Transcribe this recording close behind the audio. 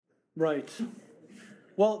Right.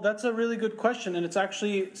 Well, that's a really good question, and it's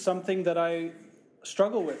actually something that I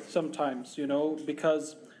struggle with sometimes,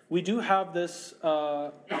 because we do have this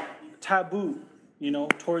taboo,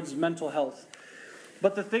 towards mental health.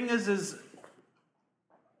 But the thing is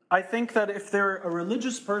I think that if they're a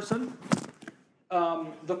religious person,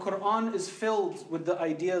 the Quran is filled with the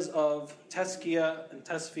ideas of tazkiyah and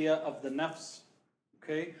tasfiyah of the nafs.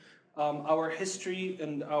 Okay, our history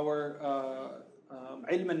and our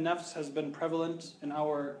ilm al-nafs has been prevalent in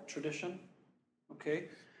our tradition. Okay,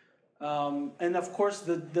 and of course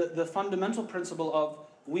the fundamental principle of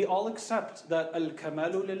we all accept that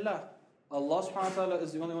al-kamalu lillah. Allah subhanahu wa ta'ala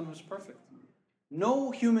is the only one who's perfect.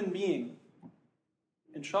 No human being,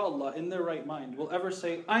 inshallah, in their right mind, will ever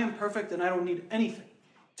say, I am perfect and I don't need anything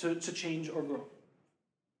to change or grow.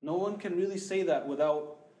 No one can really say that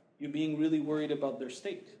without you being really worried about their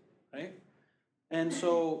state, right? And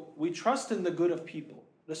so we trust in the good of people.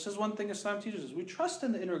 This is one thing Islam teaches us. We trust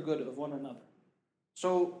in the inner good of one another.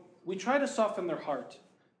 So we try to soften their heart.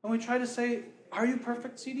 And we try to say, are you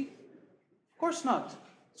perfect, Sidi? Of course not.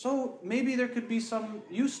 So maybe there could be some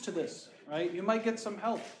use to this, right? You might get some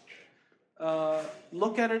help.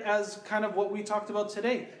 Look at it as kind of what we talked about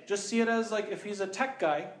today. Just see it as like if he's a tech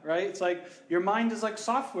guy, right? It's like your mind is like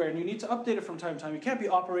software and you need to update it from time to time. You can't be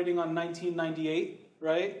operating on 1998,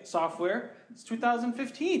 right? Software. It's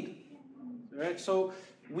 2015, right? So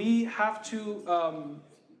we have to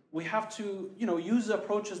use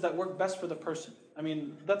approaches that work best for the person. I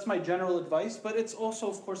mean, that's my general advice, but it's also,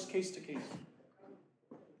 of course, case to case.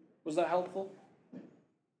 Was that helpful?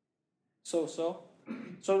 So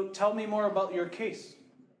tell me more about your case.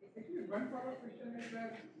 One part of question is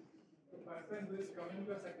that the person who is coming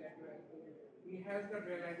to a psychiatrist, he has the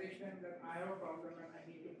realization that I have a problem and I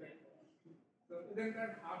need to fix it. So isn't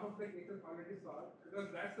that half of the case is already solved?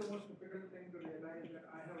 Because that's the most difficult thing to realize, that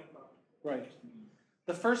I have a problem. Right.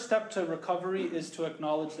 The first step to recovery is to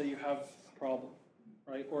acknowledge that you have a problem,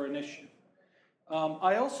 right, or an issue.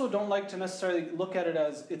 I also don't like to necessarily look at it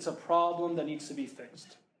as it's a problem that needs to be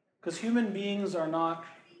fixed. Because human beings are not,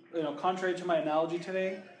 contrary to my analogy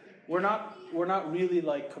today, we're not really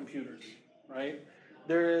like computers, right?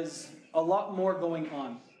 There is a lot more going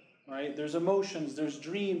on, right? There's emotions, there's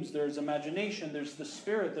dreams, there's imagination, there's the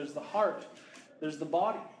spirit, there's the heart, there's the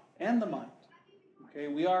body and the mind. Okay,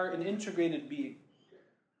 we are an integrated being.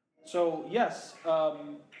 So yes,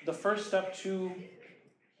 the first step to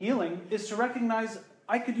healing is to recognize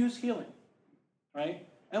I could use healing, right?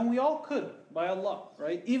 And we all could, by Allah,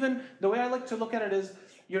 right? Even the way I like to look at it is,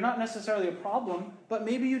 you're not necessarily a problem, but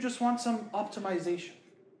maybe you just want some optimization,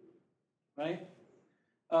 right?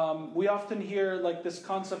 We often hear like this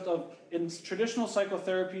concept of, in traditional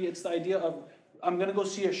psychotherapy, it's the idea of, I'm going to go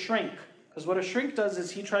see a shrink. Because what a shrink does is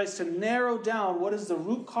he tries to narrow down what is the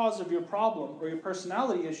root cause of your problem or your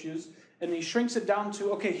personality issues, and he shrinks it down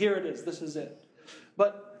to, okay, here it is, this is it.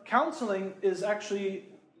 But counseling is actually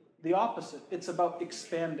the opposite. It's about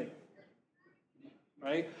expanding,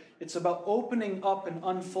 right? It's about opening up and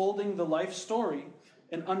unfolding the life story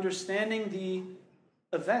and understanding the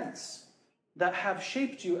events that have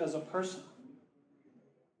shaped you as a person.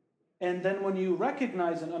 And then when you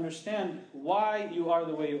recognize and understand why you are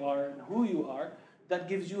the way you are and who you are, that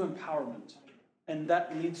gives you empowerment. And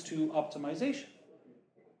that leads to optimization.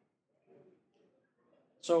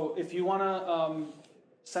 So if you want to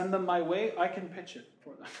send them my way, I can pitch it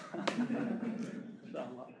for them.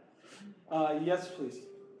 Inshallah. Yes, please.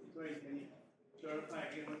 Sorry, can you clarify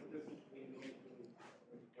again what this means?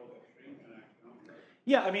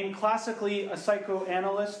 Yeah, I mean, classically, a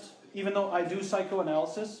psychoanalyst, even though I do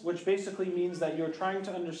psychoanalysis, which basically means that you're trying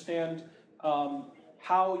to understand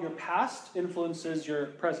how your past influences your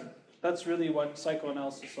present. That's really what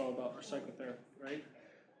psychoanalysis is all about, or psychotherapy, right?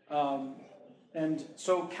 And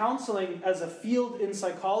so counseling as a field in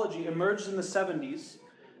psychology emerged in the 70s,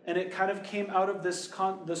 and it kind of came out of this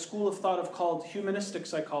the school of thought of called humanistic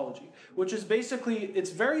psychology, which is basically, it's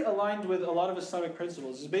very aligned with a lot of Islamic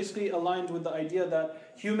principles. It's basically aligned with the idea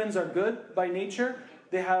that humans are good by nature.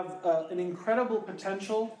 They have an incredible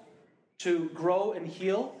potential to grow and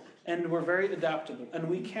heal, and we're very adaptable. And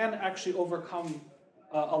we can actually overcome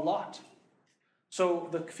a lot. So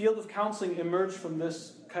the field of counseling emerged from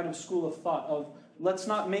this kind of school of thought of, let's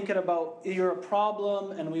not make it about you're a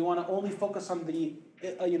problem and we want to only focus on the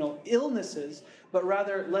illnesses, but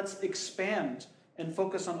rather let's expand and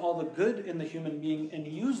focus on all the good in the human being and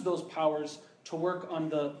use those powers to work on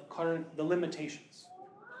the limitations.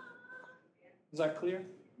 Is that clear?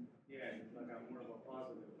 Yeah, it's like a more of a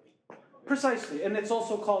positive. Precisely, and it's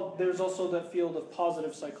also called, there's also the field of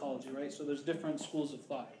positive psychology, right? So there's different schools of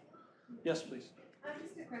thought. Yes, please.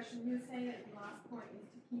 Just a question. You were saying that the last point is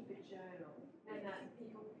to keep a journal, and that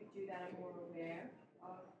people who do that are more aware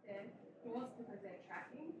of their thoughts because they're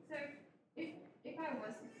tracking. So, if I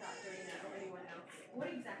was to start doing that, or anyone else, what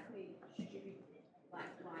exactly should you be like?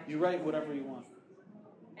 You write whatever you want.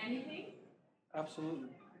 Anything? Absolutely.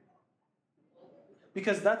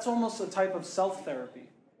 Because that's almost a type of self-therapy.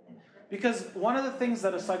 Because one of the things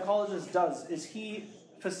that a psychologist does is he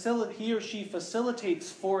or she facilitates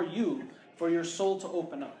for you, for your soul to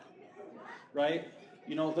open up. Right?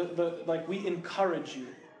 You know, like we encourage you.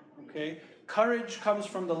 Okay? Courage comes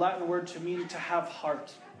from the Latin word to mean to have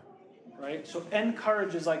heart. Right? So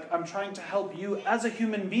encourage is like, I'm trying to help you as a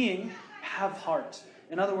human being have heart.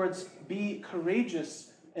 In other words, be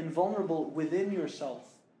courageous and vulnerable within yourself.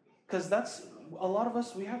 Because that's, a lot of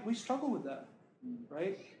us, we struggle with that.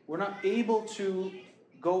 Right? We're not able to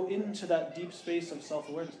go into that deep space of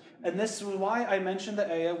self-awareness. And this is why I mentioned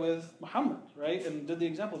the ayah with Muhammad, right? And did the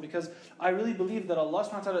example. Because I really believe that Allah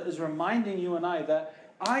subhanahu wa ta'ala is reminding you and I that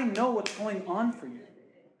I know what's going on for you.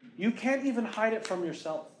 You can't even hide it from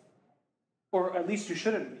yourself. Or at least you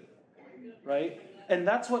shouldn't be. Right? And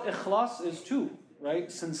that's what ikhlas is too.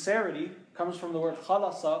 Right? Sincerity comes from the word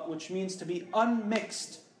khalasa, which means to be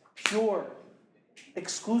unmixed, pure,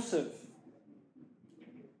 exclusive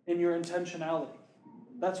in your intentionality.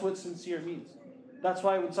 That's what sincere means. That's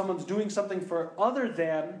why when someone's doing something for other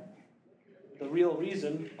than the real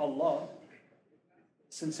reason, Allah,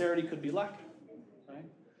 sincerity could be lacking. Right?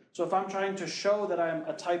 So if I'm trying to show that I'm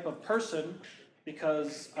a type of person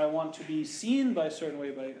because I want to be seen by a certain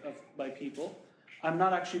way by people, I'm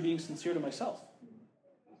not actually being sincere to myself.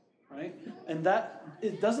 Right? And that,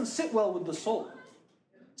 it doesn't sit well with the soul.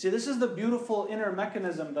 See, this is the beautiful inner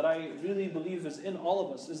mechanism that I really believe is in all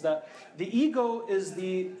of us, is that the ego is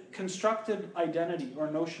the constructed identity or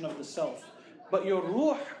notion of the self. But your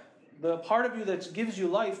ruh, the part of you that gives you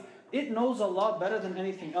life, it knows Allah better than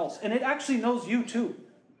anything else. And it actually knows you too.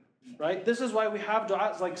 Right? This is why we have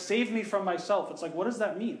du'as like, save me from myself. It's like, what does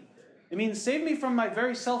that mean? It means save me from my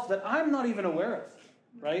very self that I'm not even aware of.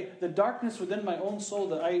 Right? The darkness within my own soul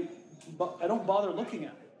that I don't bother looking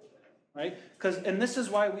at. Right? And this is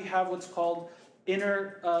why we have what's called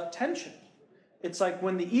inner tension. It's like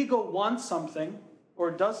when the ego wants something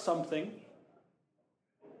or does something,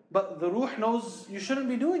 but the ruh knows you shouldn't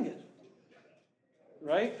be doing it.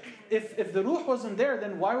 Right? If the ruh wasn't there,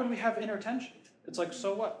 then why would we have inner tension? It's like,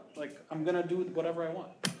 so what? Like, I'm going to do whatever I want.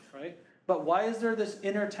 Right? But why is there this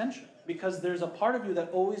inner tension? Because there's a part of you that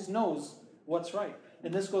always knows what's right.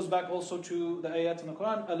 And this goes back also to the ayat in the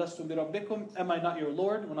Quran, Alastu bi rabbikum, am I not your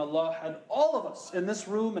Lord? When Allah had all of us in this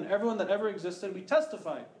room and everyone that ever existed, we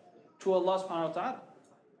testified to Allah subhanahu wa ta'ala.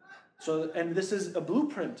 So, and this is a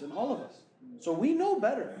blueprint in all of us. So we know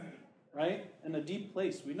better, right? In a deep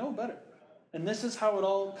place, we know better. And this is how it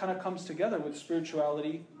all kind of comes together with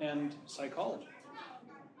spirituality and psychology.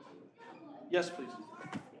 Yes, please.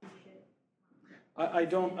 I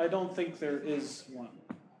don't think there is one.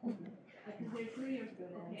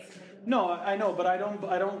 No, I know, but I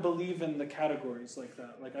don't believe in the categories like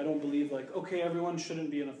that. Like, I don't believe like, okay, everyone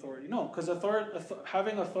shouldn't be an authority. No, because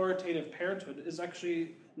having authoritative parenthood is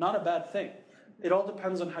actually not a bad thing. It all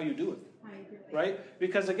depends on how you do it, right?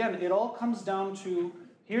 Because again, it all comes down to,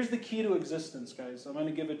 here's the key to existence, guys. I'm going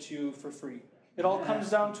to give it to you for free. It all comes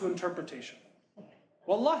down to interpretation.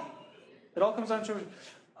 Wallahi. It all comes down to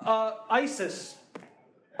ISIS.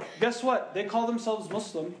 Guess what? They call themselves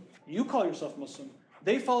Muslim. You call yourself Muslim.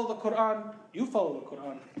 They follow the Quran, you follow the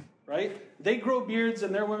Quran, right? They grow beards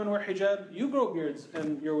and their women wear hijab, you grow beards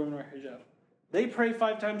and your women wear hijab. They pray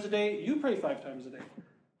 5 times a day, you pray 5 times a day.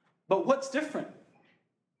 But what's different?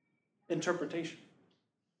 Interpretation.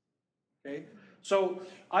 Okay? So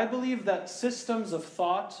I believe that systems of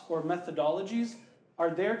thought or methodologies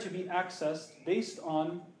are there to be accessed based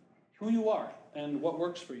on who you are and what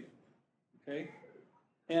works for you. Okay?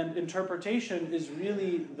 And interpretation is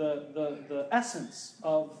really the essence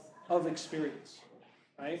of experience,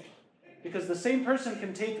 right? Because the same person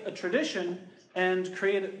can take a tradition and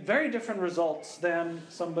create very different results than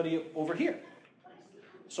somebody over here.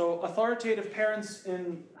 So authoritative parents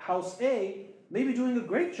in house A may be doing a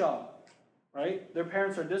great job, right? Their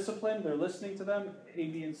parents are disciplined, they're listening to them, A,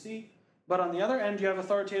 B, and C. But on the other end, you have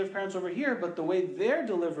authoritative parents over here, but the way they're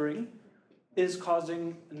delivering is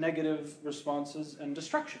causing negative responses and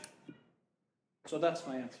destruction. So that's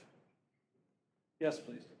my answer. Yes,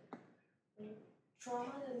 please.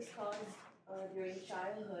 Trauma that is caused during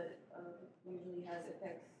childhood usually has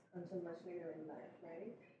effects until much later in life,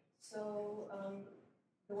 right? So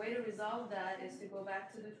the way to resolve that is to go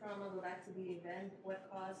back to the trauma, go back to the event, what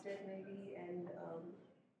caused it maybe, and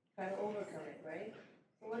try to overcome it, right?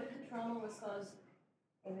 So what if the trauma was caused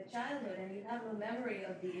in the childhood and you have a memory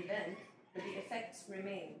of the event, but the effects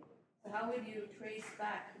remain? So how would you trace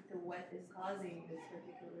back to what is causing this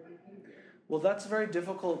particular behavior? Well, that's very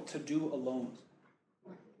difficult to do alone.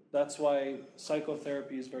 That's why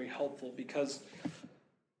psychotherapy is very helpful, because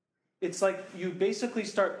it's like you basically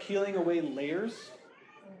start peeling away layers,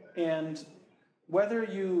 and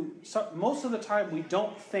most of the time we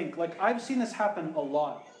don't think, like I've seen this happen a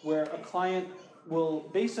lot, where a client will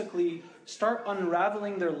basically start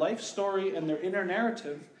unraveling their life story and their inner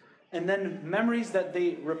narrative, and then memories that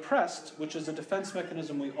they repressed, which is a defense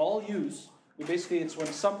mechanism we all use. It's when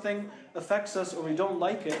something affects us or we don't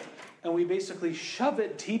like it, and we basically shove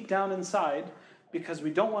it deep down inside because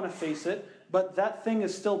we don't want to face it, but that thing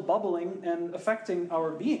is still bubbling and affecting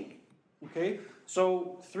our being. Okay?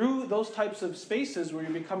 So through those types of spaces where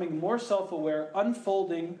you're becoming more self-aware,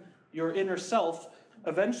 unfolding your inner self,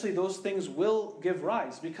 eventually those things will give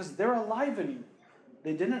rise because they're alive in you.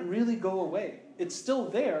 They didn't really go away. It's still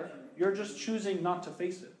there. You're just choosing not to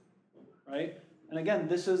face it. Right? And again,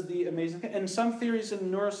 this is the amazing thing. And some theories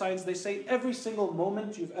in neuroscience, they say every single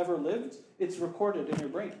moment you've ever lived, it's recorded in your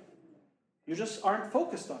brain. You just aren't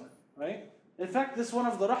focused on it, right? In fact, this is one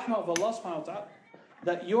of the rahmah of Allah subhanahu wa ta'ala,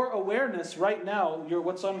 that your awareness right now,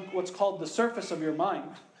 what's called the surface of your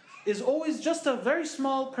mind, is always just a very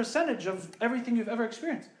small percentage of everything you've ever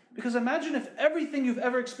experienced. Because imagine if everything you've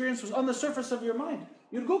ever experienced was on the surface of your mind.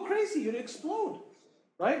 You'd go crazy, you'd explode.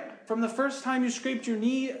 Right? From the first time you scraped your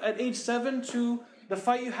knee at age 7 to the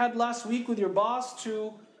fight you had last week with your boss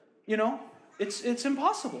to, it's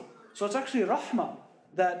impossible. So it's actually rahmah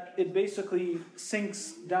that it basically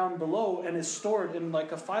sinks down below and is stored in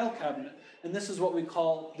like a file cabinet. And this is what we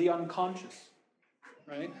call the unconscious.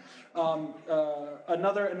 Right?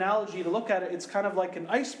 Another analogy to look at it, it's kind of like an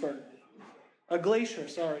iceberg. A glacier,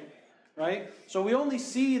 sorry. Right? So we only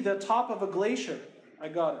see the top of a glacier. I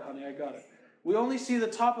got it, honey, I got it. We only see the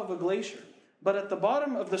top of a glacier. But at the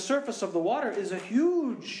bottom of the surface of the water is a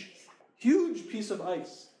huge, huge piece of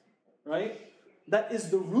ice. Right? That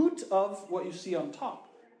is the root of what you see on top.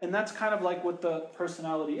 And that's kind of like what the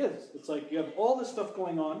personality is. It's like you have all this stuff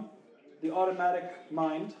going on, the automatic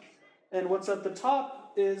mind, and what's at the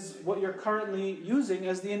top is what you're currently using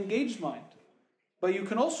as the engaged mind. But you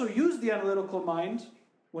can also use the analytical mind,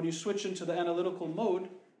 when you switch into the analytical mode,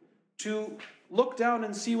 to look down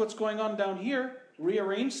and see what's going on down here,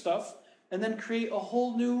 rearrange stuff, and then create a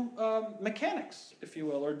whole new mechanics, if you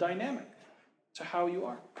will, or dynamic to how you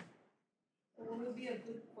are. What would be a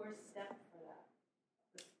good first step for that?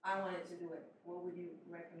 If I wanted to do it, what would you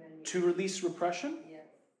recommend me? To release repression? Yes.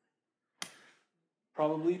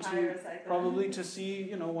 Probably to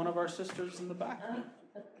see, one of our sisters in the back.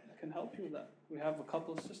 Can help you with that. We have a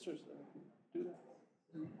couple of sisters that do that.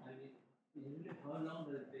 How long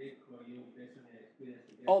does it take for you based on your experience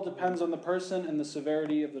to get All depends on the person and the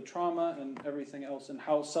severity of the trauma and everything else and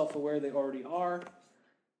how self-aware they already are.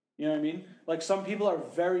 You know what I mean? Like some people are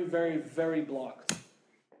very, very, very blocked.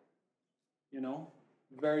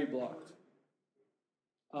 Very blocked.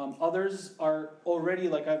 Others are already,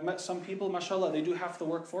 like I've met some people, mashallah, they do half the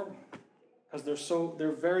work for me. Because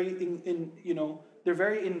they're very they're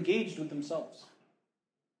very engaged with themselves.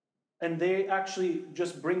 And they actually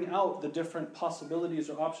just bring out the different possibilities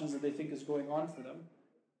or options that they think is going on for them.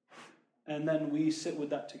 And then we sit with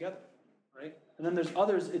that together, right? And then there's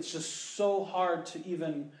others, it's just so hard to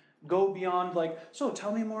even go beyond like, so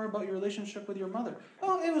tell me more about your relationship with your mother.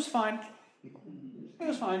 Oh, it was fine. It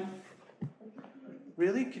was fine.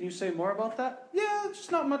 Really? Can you say more about that? Yeah,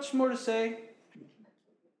 just not much more to say.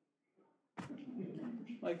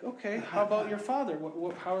 Like, okay, how about your father?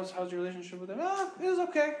 How's your relationship with him? It was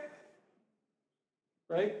okay.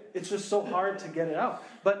 Right? It's just so hard to get it out.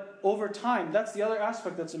 But over time, that's the other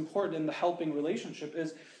aspect that's important in the helping relationship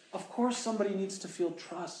is, of course, somebody needs to feel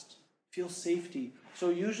trust, feel safety. So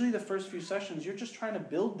usually the first few sessions, you're just trying to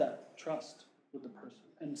build that trust with the person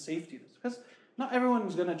and safety. Because not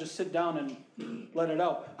everyone's going to just sit down and let it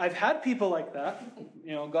out. I've had people like that,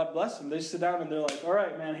 God bless them. They sit down and they're like, all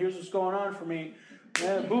right, man, here's what's going on for me.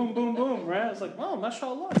 Yeah, boom, boom, boom, right? It's like, oh,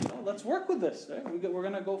 mashallah, let's work with this. Right? We're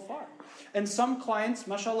going to go far. And some clients,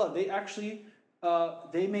 mashallah, they actually,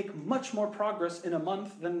 they make much more progress in a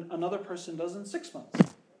month than another person does in 6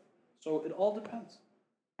 months. So it all depends.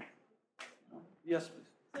 Yes, please.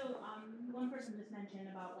 So one person just mentioned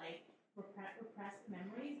about like repressed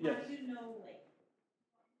memories. Yes. How do you know,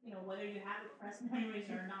 whether you have repressed memories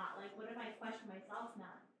or not? Like, what if I question myself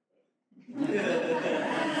now?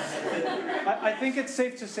 I think it's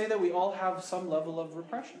safe to say that we all have some level of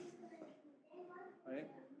repression, right?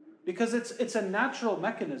 Because it's a natural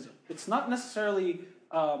mechanism. It's not necessarily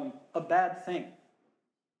a bad thing,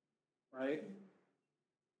 right?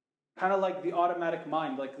 Kind of like the automatic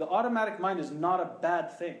mind. Like the automatic mind is not a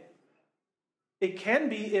bad thing. It can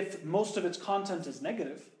be if most of its content is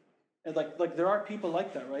negative. And like there are people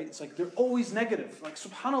like that, right? It's like they're always negative. Like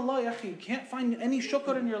subhanallah, ya akhi, you can't find any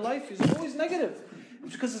shukr in your life. He's always negative.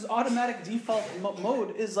 It's because his automatic default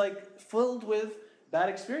mode is like filled with bad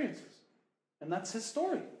experiences. And that's his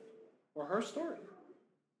story. Or her story.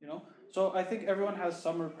 You know? So I think everyone has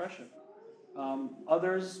some repression.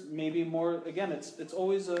 Others maybe more, again, it's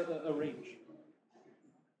always a range.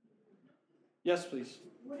 Yes, please.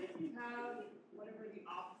 What if you have whatever the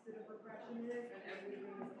opposite of repression is, and everything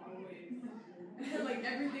is always like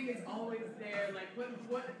everything is always there? Like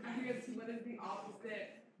what I guess what is the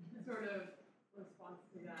opposite sort of response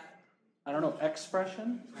to that? I don't know,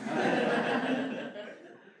 expression?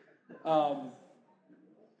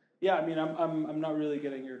 Yeah, I mean, I'm not really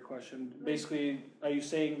getting your question. Basically, are you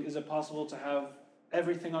saying, is it possible to have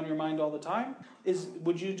everything on your mind all the time?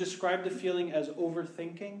 Would you describe the feeling as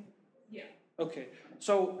overthinking? Yeah. Okay,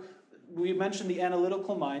 so we mentioned the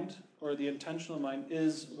analytical mind, or the intentional mind,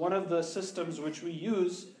 is one of the systems which we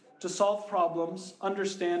use to solve problems,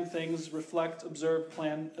 understand things, reflect, observe,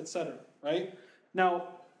 plan, etc. Right? Now,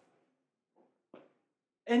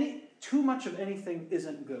 too much of anything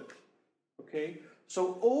isn't good. Okay?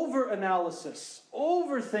 So over-analysis,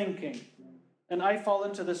 overthinking, and I fall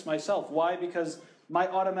into this myself. Why? Because my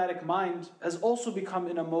automatic mind has also become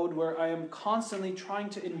in a mode where I am constantly trying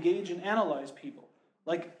to engage and analyze people.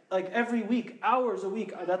 Like every week, hours a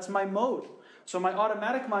week, that's my mode. So my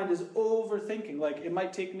automatic mind is overthinking. Like it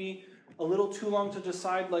might take me a little too long to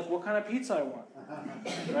decide like what kind of pizza I want,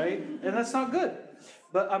 right? And that's not good.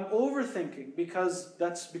 But I'm overthinking because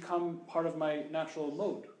that's become part of my natural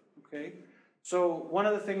mode, okay? So one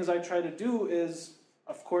of the things I try to do is,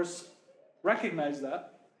 of course, recognize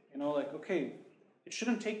that, like, okay, it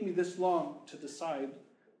shouldn't take me this long to decide,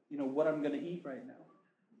 what I'm going to eat right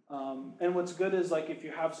now. And what's good is, like, if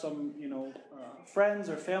you have some, friends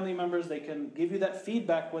or family members, they can give you that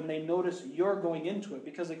feedback when they notice you're going into it.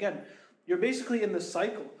 Because, again, you're basically in this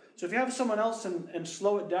cycle. So if you have someone else and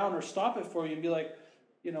slow it down or stop it for you and be like,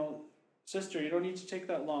 sister, you don't need to take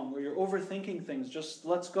that long, or you're overthinking things, just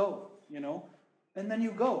let's go, and then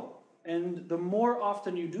you go. And the more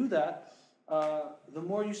often you do that, the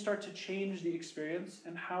more you start to change the experience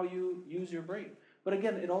and how you use your brain. But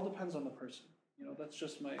again, it all depends on the person. That's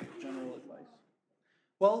just my general advice.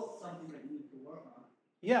 Well, Something that you need to work on.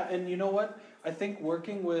 yeah, and you know what? I think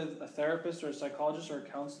working with a therapist or a psychologist or a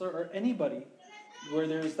counselor or anybody where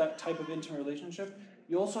there's that type of intimate relationship,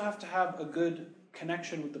 you also have to have a good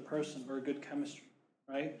connection with the person or a good chemistry,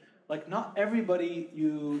 right? Like not everybody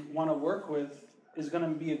you want to work with is going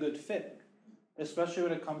to be a good fit, especially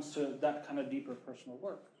when it comes to that kind of deeper personal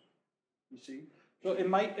work. You see? So it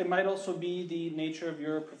might also be the nature of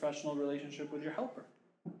your professional relationship with your helper.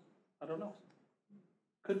 I don't know.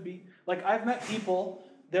 Could be. Like I've met people,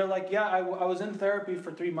 they're like, yeah, I was in therapy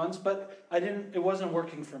for 3 months, but it wasn't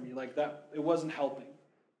working for me. Like that, it wasn't helping,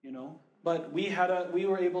 But we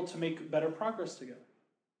were able to make better progress together.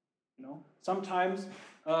 Sometimes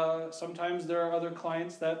there are other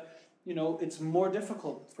clients that, it's more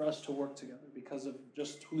difficult for us to work together because of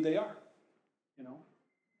just who they are,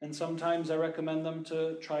 And sometimes I recommend them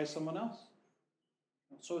to try someone else.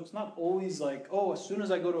 So it's not always like, oh, as soon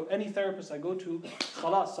as I go to any therapist I go to,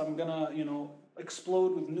 khalas, I'm gonna,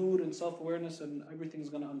 explode with noor and self-awareness and everything's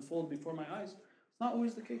gonna unfold before my eyes. It's not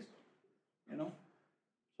always the case,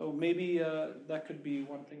 So maybe that could be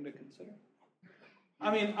one thing to consider. I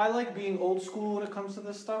mean, I like being old school when it comes to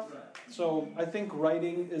this stuff. So I think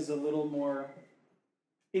writing is a little more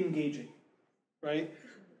engaging, right?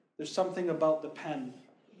 There's something about the pen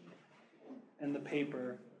and the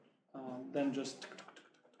paper than just,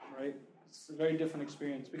 right? It's a very different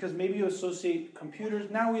experience. Because maybe you associate computers,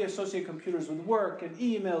 now we associate computers with work and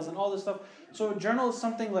emails and all this stuff. So a journal is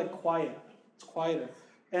something like quiet. It's quieter.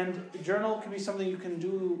 And a journal can be something you can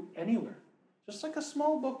do anywhere. Just like a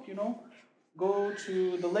small book, Go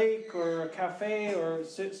to the lake or a cafe or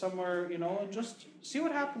sit somewhere, and just see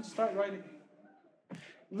what happens. Start writing.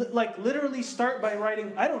 Like literally start by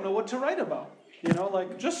writing, I don't know what to write about.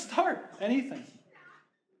 Just start. Anything.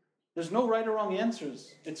 There's no right or wrong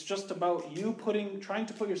answers. It's just about you trying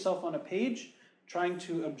to put yourself on a page, trying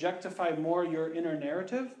to objectify more your inner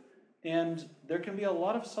narrative, and there can be a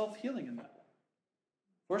lot of self-healing in that.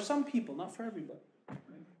 For some people, not for everybody.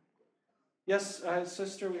 Yes,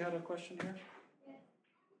 sister, we had a question here.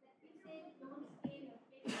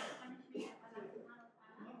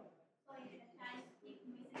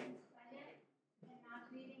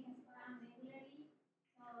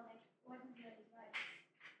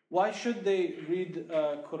 Why should they read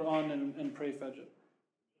Quran and pray Fajr?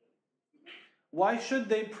 Why should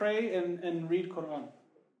they pray and read Quran?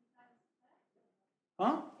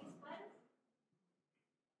 Huh?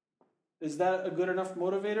 Is that a good enough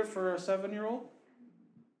motivator for a 7-year-old?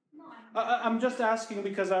 I'm just asking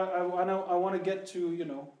because I want to get to, No,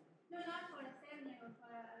 not for a 7-year-old,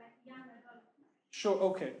 for like young adult. Sure,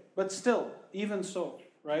 okay. But still, even so,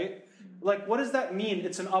 right? Like, what does that mean?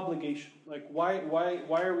 It's an obligation. Like, why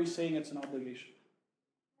are we saying it's an obligation?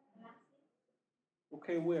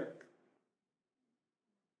 Okay, where?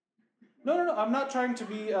 No. I'm not trying to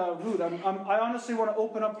be rude. I honestly want to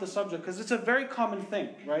open up the subject because it's a very common thing,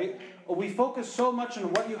 right? We focus so much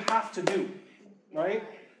on what you have to do, right?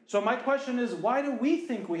 So my question is, why do we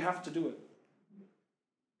think we have to do it?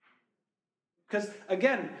 Because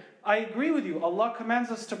again, I agree with you. Allah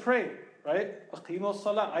commands us to pray, right?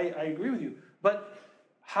 I agree with you. But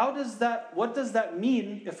what does that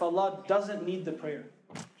mean if Allah doesn't need the prayer?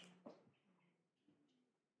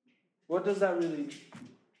 What does that really mean?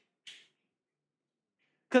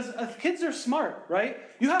 Because kids are smart, right?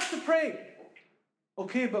 You have to pray.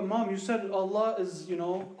 Okay, but mom, you said Allah is, قُلْ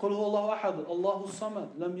هُوَ اللَّهُ أَحَدٌ اللَّهُ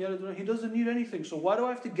الصَّمَدُ لَمْ يَلِدْ. He doesn't need anything. So why do I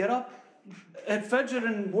have to get up at Fajr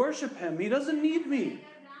and worship Him? He doesn't need me.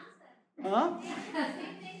 Huh?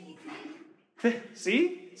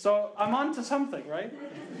 See? So I'm on to something, right?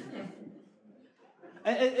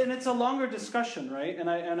 And it's a longer discussion, right? And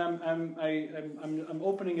I'm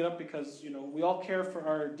opening it up because we all care for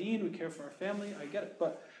our deen, we care for our family. I get it,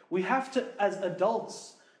 but we have to, as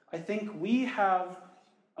adults, I think we have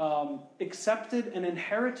accepted and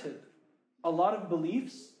inherited a lot of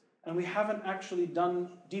beliefs, and we haven't actually done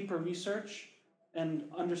deeper research and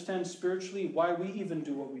understand spiritually why we even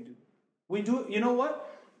do what we do. We do. You know what?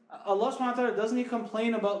 Allah subhanahu wa ta'ala, doesn't He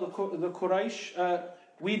complain about the Quraysh?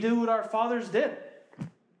 We do what our fathers did.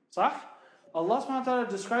 Sah? Allah subhanahu wa ta'ala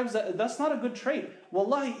describes that's not a good trait.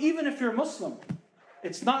 Wallahi, even if you're Muslim,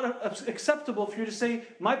 it's not acceptable for you to say,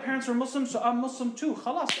 my parents were Muslim, so I'm Muslim too.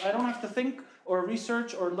 Khalas, I don't have to think or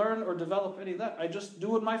research or learn or develop any of that. I just do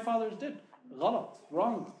what my fathers did. Ghalat,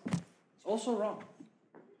 wrong. It's also wrong.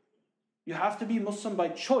 You have to be Muslim by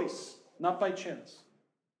choice, not by chance.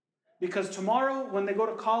 Because tomorrow, when they go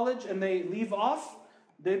to college and they leave off,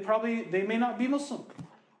 they may not be Muslim.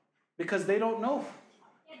 Because they don't know.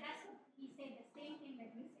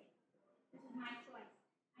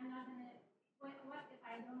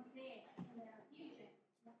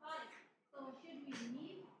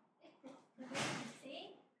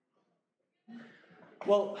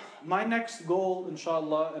 Well, my next goal,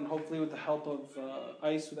 inshallah, and hopefully with the help of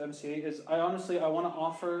ICE with MCA, is I want to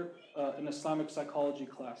offer an Islamic psychology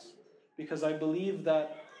class. Because I believe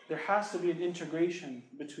that there has to be an integration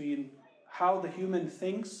between how the human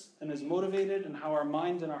thinks and is motivated and how our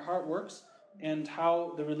mind and our heart works and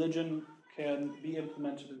how the religion can be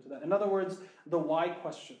implemented into that. In other words, the why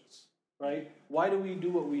questions, right? Why do we do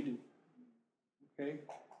what we do? Okay?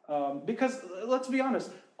 Because, let's be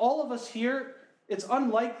honest, all of us here, it's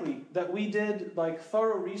unlikely that we did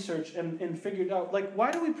thorough research and figured out,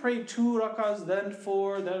 why do we pray 2 rakahs, then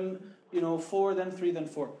 4, then 4, then 3, then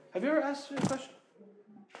 4? Have you ever asked a question?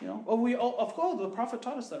 Of course, the Prophet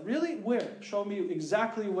taught us that. Really? Where? Show me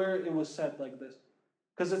exactly where it was said like this.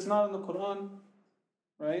 Because it's not in the Quran,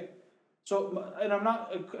 right? So, and I'm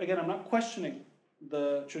not questioning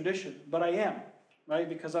the tradition, but I am, right?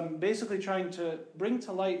 Because I'm basically trying to bring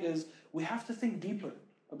to light is we have to think deeper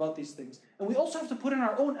about these things. And we also have to put in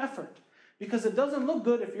our own effort. Because it doesn't look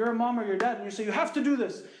good if you're a mom or your dad and you say, you have to do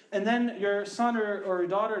this. And then your son or your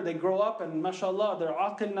daughter, they grow up and mashallah, they're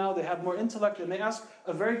aqil now, they have more intellect, and they ask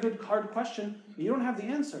a very good, hard question, and you don't have the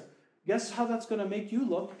answer. Guess how that's going to make you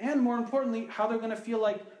look? And more importantly, how they're going to feel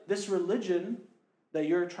like this religion that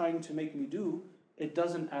you're trying to make me do, it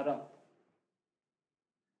doesn't add up.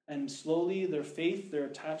 And slowly their faith, their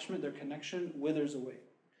attachment, their connection withers away.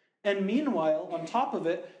 And meanwhile, on top of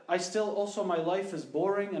it, my life is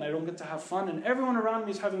boring and I don't get to have fun and everyone around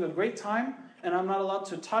me is having a great time and I'm not allowed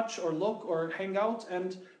to touch or look or hang out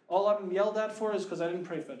and all I'm yelled at for is because I didn't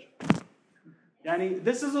pray Fajr.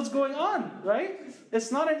 This is what's going on, right?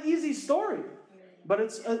 It's not an easy story, but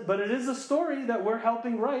it is a story that we're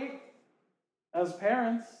helping write as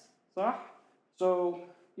parents. So,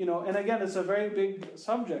 and again, it's a very big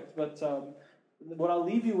subject, but what I'll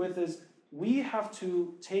leave you with is we have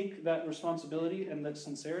to take that responsibility and that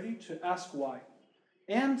sincerity to ask why.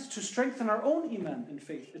 And to strengthen our own iman and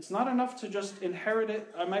faith. It's not enough to just inherit it.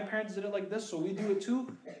 My parents did it like this, so we do it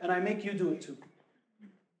too, and I make you do it too.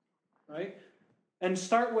 Right? And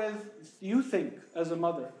start with, you think, as a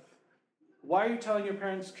mother, why are you telling your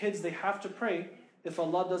kids they have to pray, if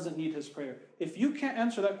Allah doesn't need his prayer? If you can't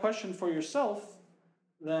answer that question for yourself,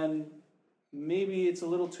 then maybe it's a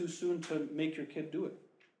little too soon to make your kid do it.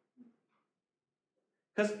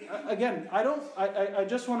 Because again, I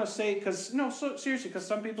just want to say, because no, so seriously, because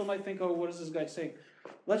some people might think, oh, what is this guy saying?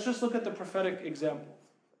 Let's just look at the prophetic example.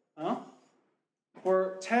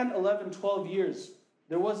 For 10, 11, 12 years,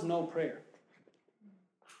 there was no prayer.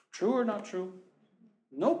 True or not true?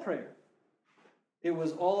 No prayer. It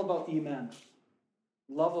was all about iman,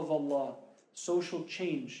 love of Allah, social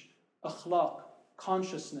change, akhlaq,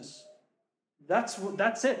 consciousness. That's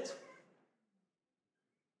it.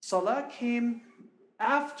 Salah came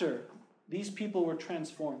after these people were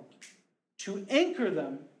transformed to anchor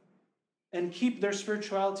them and keep their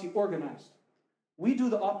spirituality organized. We do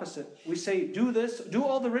the opposite. We say, do this, do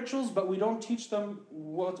all the rituals, but we don't teach them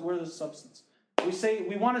where the substance. We say,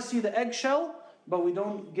 we want to see the eggshell, but we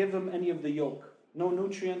don't give them any of the yolk. No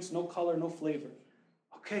nutrients, no color, no flavor.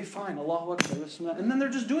 Okay, fine, Allahu Akbar, Bismillah. And then they're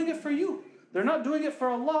just doing it for you. They're not doing it for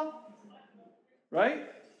Allah. Right?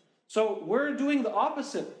 So we're doing the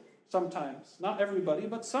opposite sometimes. Not everybody,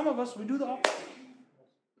 but some of us, we do the opposite.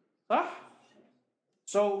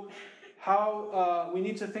 So how we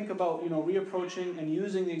need to think about, reapproaching and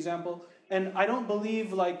using the example. And I don't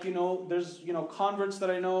believe there's, converts that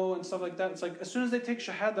I know and stuff like that. It's like, as soon as they take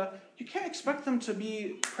shahada, you can't expect them to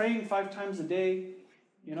be praying 5 times a day,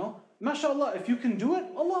 MashaAllah, if you can do it,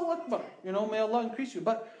 Allahu Akbar, may Allah increase you.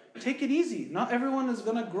 But take it easy. Not everyone is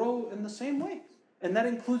going to grow in the same way. And that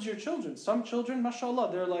includes your children. Some children,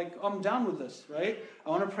 mashallah, they're like, I'm down with this, right? I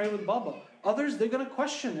want to pray with Baba. Others, they're going to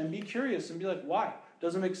question and be curious and be like, why?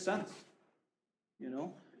 Doesn't make sense.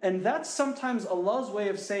 And that's sometimes Allah's way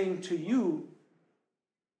of saying to you,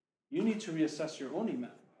 you need to reassess your own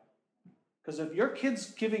iman. Because if your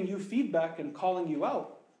kid's giving you feedback and calling you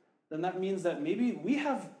out, then that means that maybe we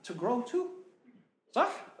have to grow too. Like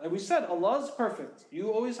we said, Allah is perfect.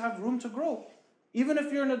 You always have room to grow. Even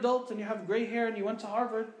if you're an adult and you have gray hair and you went to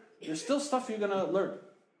Harvard, there's still stuff you're going to learn.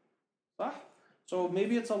 So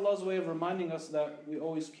maybe it's Allah's way of reminding us that we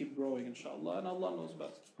always keep growing, inshallah, and Allah knows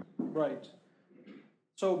best. Right.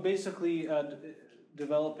 So basically,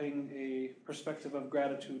 developing a perspective of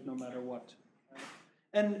gratitude no matter what. Right?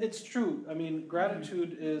 And it's true.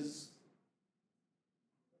 Gratitude is,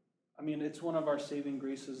 it's one of our saving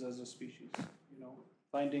graces as a species,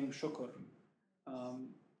 finding shukr.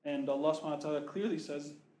 And Allah subhanahu wa ta'ala clearly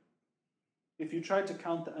says, if you try to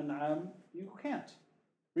count the an'am, you can't,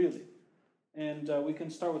 really. And we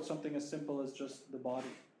can start with something as simple as just the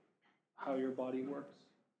body, how your body works,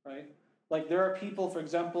 right? Like there are people, for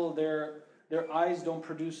example, their eyes don't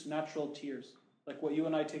produce natural tears, like what you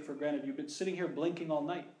and I take for granted. You've been sitting here blinking all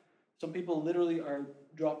night. Some people literally are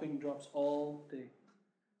dropping drops all day.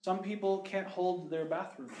 Some people can't hold their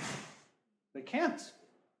bathroom. They can't.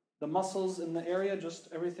 The muscles in the area, just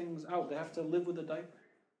everything's out. They have to live with a diaper,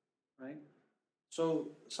 right? So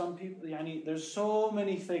some people, there's so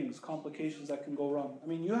many things, complications that can go wrong.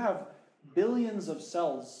 You have billions of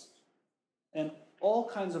cells and all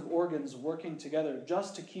kinds of organs working together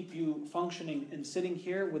just to keep you functioning and sitting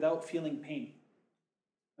here without feeling pain.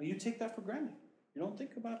 Now, you take that for granted. You don't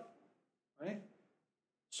think about it, right?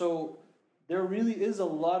 So there really is a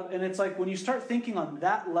lot and it's like when you start thinking on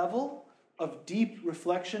that level of deep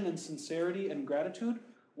reflection and sincerity and gratitude,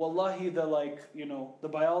 wallahi, the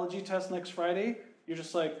biology test next Friday, you're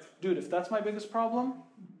just like, dude, if that's my biggest problem,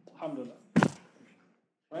 alhamdulillah.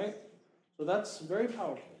 Right? So that's very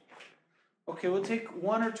powerful. Okay, we'll take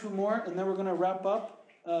 1 or 2 more, and then we're going to wrap up.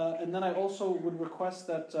 And then I also would request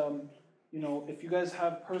that, if you guys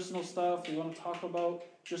have personal stuff you want to talk about,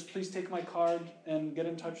 just please take my card and get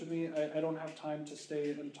in touch with me. I don't have time to stay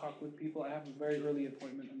and talk with people. I have a very early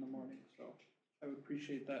appointment in the morning, so I would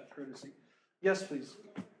appreciate that courtesy. Yes, please.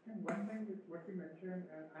 And one thing with what you mentioned,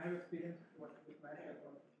 and I have experienced with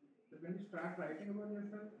myself, that when you start writing about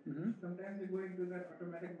yourself, sometimes you go into that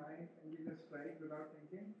automatic mind and you just write without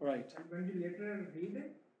thinking. Right. And when you later read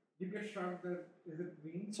it, you get shocked that is it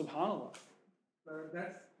me? Subhanallah. So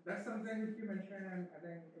that's something which you mentioned, and I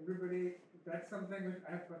think everybody, that's something which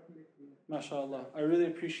I have personally experienced. MashaAllah. I really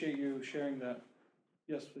appreciate you sharing that.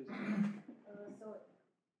 Yes, please.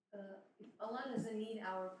 If Allah doesn't need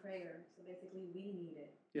our prayer, so basically we need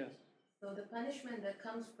it. Yes. So the punishment that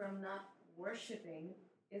comes from not worshipping,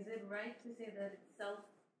 is it right to say that it's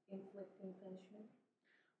self-inflicting punishment?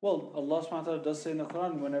 Well, Allah subhanahu wa ta'ala does say in the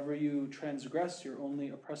Quran, whenever you transgress, you're only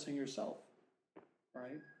oppressing yourself.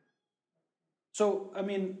 Right? So,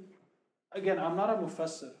 again, I'm not a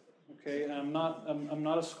mufassir, okay? And I'm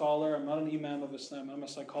not a scholar, I'm not an imam of Islam. I'm a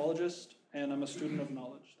psychologist and I'm a student of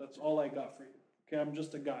knowledge. That's all I got for you. Okay, I'm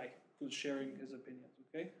just a guy. who's sharing his opinions,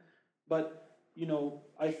 okay? But,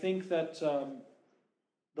 I think that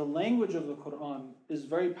the language of the Quran is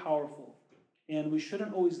very powerful, and we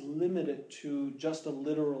shouldn't always limit it to just a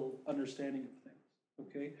literal understanding of things,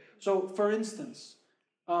 okay? So, for instance,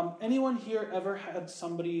 anyone here ever had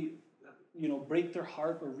somebody, break their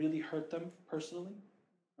heart or really hurt them personally,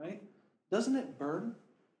 right? Doesn't it burn?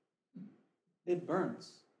 It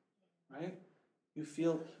burns, right? You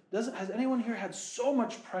feel, has anyone here had so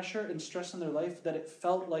much pressure and stress in their life that it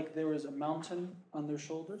felt like there was a mountain on their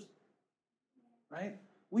shoulders? Right?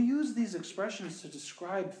 We use these expressions to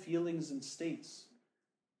describe feelings and states,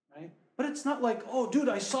 right? But it's not like, oh, dude,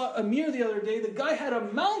 I saw Amir the other day. The guy had a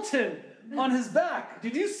mountain on his back.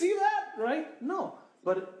 Did you see that? Right? No.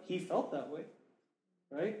 But he felt that way,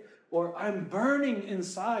 right? Or I'm burning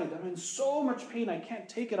inside. I'm in so much pain. I can't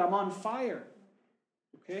take it. I'm on fire.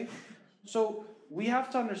 Okay? So we have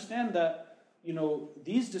to understand that,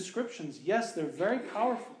 these descriptions, yes, they're very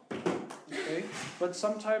powerful. Okay? But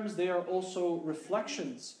sometimes they are also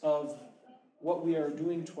reflections of what we are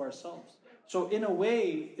doing to ourselves. So in a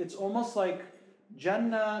way, it's almost like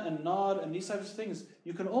Jannah and Nar and these types of things.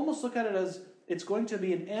 You can almost look at it as it's going to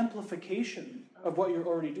be an amplification of what you're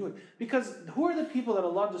already doing. Because who are the people that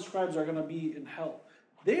Allah describes are going to be in hell?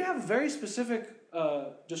 They have very specific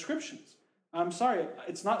descriptions. I'm sorry,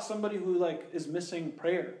 it's not somebody who is missing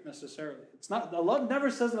prayer necessarily. It's not. Allah never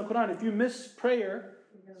says in the Quran, if you miss prayer,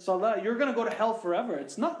 salah, you're going to go to hell forever.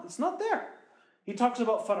 It's not there. He talks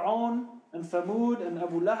about Fir'aun and Thamud and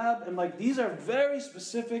Abu Lahab, and these are very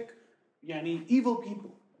specific, evil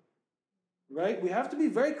people. Right? We have to be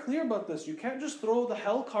very clear about this. You can't just throw the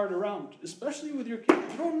hell card around, especially with your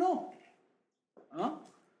kids. You don't know. Huh?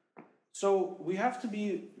 So we have to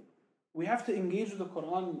engage with the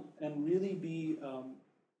Quran and really be,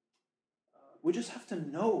 we just have to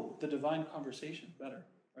know the divine conversation better,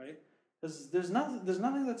 right? Because there's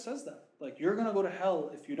nothing that says that. You're going to go to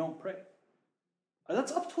hell if you don't pray.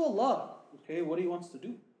 That's up to Allah, okay, what He wants to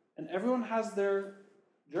do. And everyone has their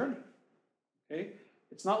journey, okay?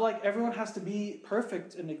 It's not like everyone has to be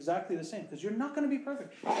perfect and exactly the same, because you're not going to be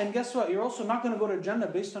perfect. And guess what? You're also not going to go to Jannah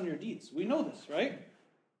based on your deeds. We know this, right?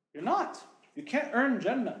 You're not. You can't earn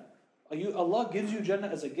Jannah. Allah gives you Jannah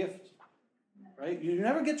as a gift, right? You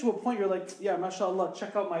never get to a point you're like, yeah, mashallah,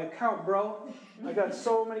 check out my account, bro. I got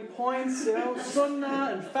so many points, sunnah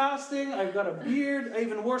and fasting. I've got a beard. I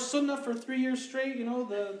even wore sunnah for 3 years straight,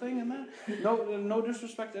 the thing and that. No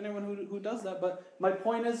disrespect to anyone who does that, but my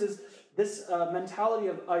point is this mentality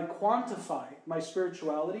of I quantify my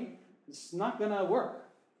spirituality, it's not going to work,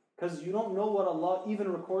 because you don't know what Allah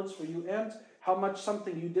even records for you and how much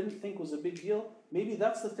something you didn't think was a big deal, maybe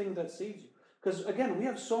that's the thing that saves you. Because again, we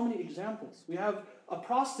have so many examples. We have a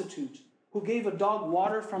prostitute who gave a dog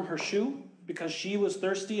water from her shoe because she was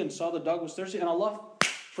thirsty and saw the dog was thirsty, and Allah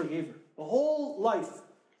forgave her. The whole life,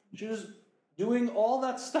 she was doing all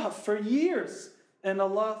that stuff for years, and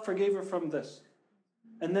Allah forgave her from this.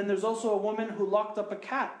 And then there's also a woman who locked up a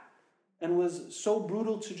cat and was so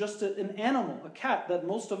brutal to just an animal, a cat, that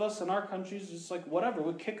most of us in our countries just whatever,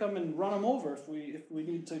 we kick them and run them over if we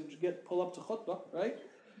need to pull up to khutbah, right?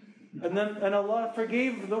 And Allah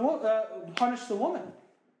punished the woman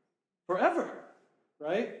forever,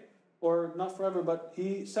 right? Or not forever, but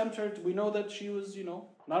He sent her. We know that she was,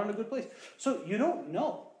 not in a good place. So you don't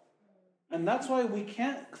know, and that's why we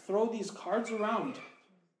can't throw these cards around.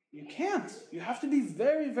 You can't. You have to be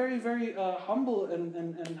very, very, very humble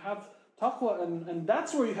and have taqwa, and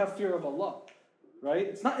that's where you have fear of Allah, right?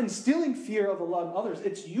 It's not instilling fear of Allah in others.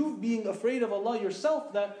 It's you being afraid of Allah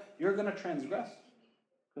yourself that you're going to transgress.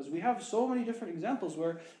 Because we have so many different examples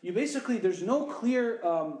where there's no clear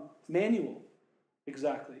manual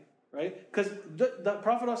exactly, right? Because the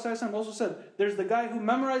Prophet ﷺ also said, there's the guy who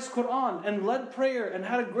memorized Quran and led prayer and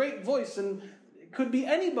had a great voice, and it could be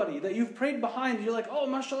anybody that you've prayed behind. You're like, oh,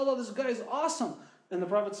 mashallah, this guy is awesome. And the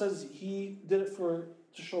Prophet says he did it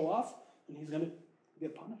to show off, and he's going to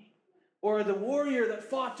get punished. Or the warrior that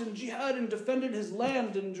fought in jihad and defended his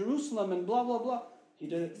land in Jerusalem and blah, blah, blah. He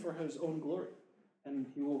did it for his own glory, and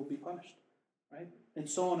he will be punished, right? And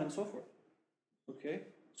so on and so forth. Okay?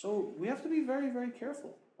 So we have to be very, very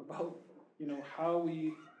careful about, how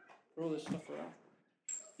we throw this stuff around.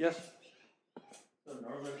 Yes? So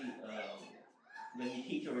normally, when we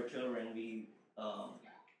teach our children, we,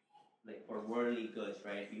 for worldly goods,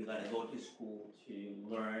 right? You gotta go to school to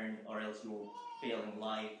learn, or else you will fail in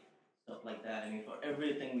life, stuff like that. For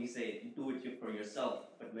everything we say, do it for yourself.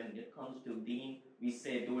 But when it comes to deen, we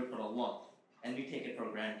say do it for Allah, and we take it for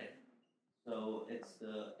granted. So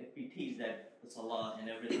if we teach that the salah and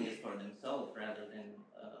everything is for themselves rather than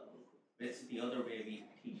it's the other way we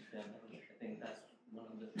teach them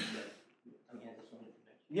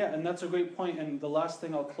Yeah, and that's a great point. And the last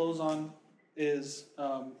thing I'll close on is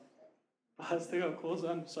sorry,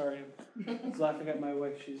 I was laughing at my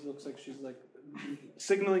wife. She looks like she's like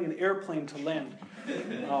signaling an airplane to land.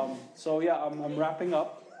 So yeah, I'm wrapping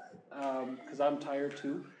up because I'm tired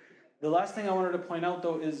too. The last thing I wanted to point out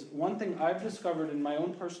though is one thing I've discovered in my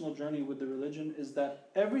own personal journey with the religion is that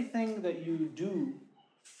everything that you do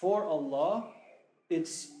for Allah,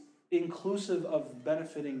 it's inclusive of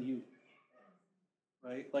benefiting you.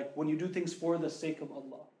 Right? Like when you do things for the sake of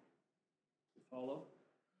Allah. You follow?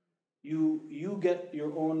 You get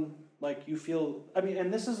your own, like you feel, I mean,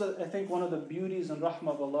 and this is, I think, one of the beauties and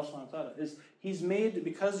rahmah of Allah subhanahu wa ta'ala, is He's made,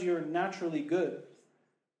 because you're naturally good,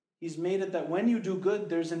 He's made it that when you do good,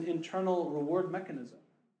 there's an internal reward mechanism,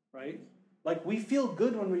 right? Like we feel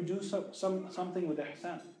good when we do something with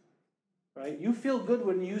ihsan, right? You feel good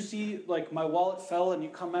when you see, like, my wallet fell and you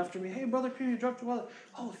come after me, hey, Brother Kareem, you dropped your wallet.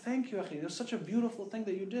 Oh, thank you, akhi. There's such a beautiful thing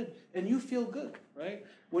that you did. And you feel good, right?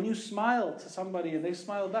 When you smile to somebody and they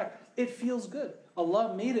smile back, it feels good.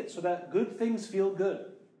 Allah made it so that good things feel good.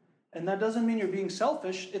 And that doesn't mean you're being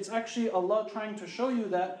selfish. It's actually Allah trying to show you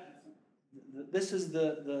that this is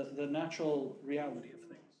the natural reality of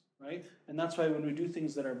things, right? And that's why when we do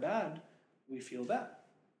things that are bad, we feel bad.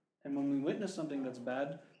 And when we witness something that's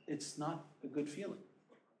bad, it's not a good feeling.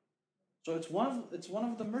 So it's one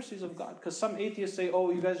of the mercies of God. Because some atheists say,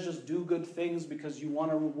 oh, you guys just do good things because you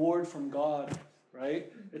want a reward from God,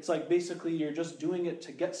 right? It's like basically you're just doing it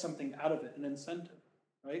to get something out of it, an incentive,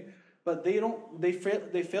 right? But they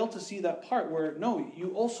fail to see that part where, no,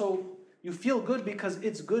 you feel good because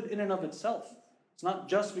it's good in and of itself. It's not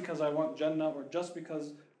just because I want Jannah or just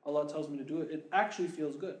because Allah tells me to do it. It actually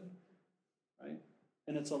feels good, right?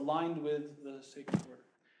 And it's aligned with the sacred order.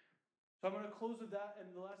 So I'm going to close with that.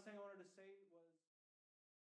 And the last thing I want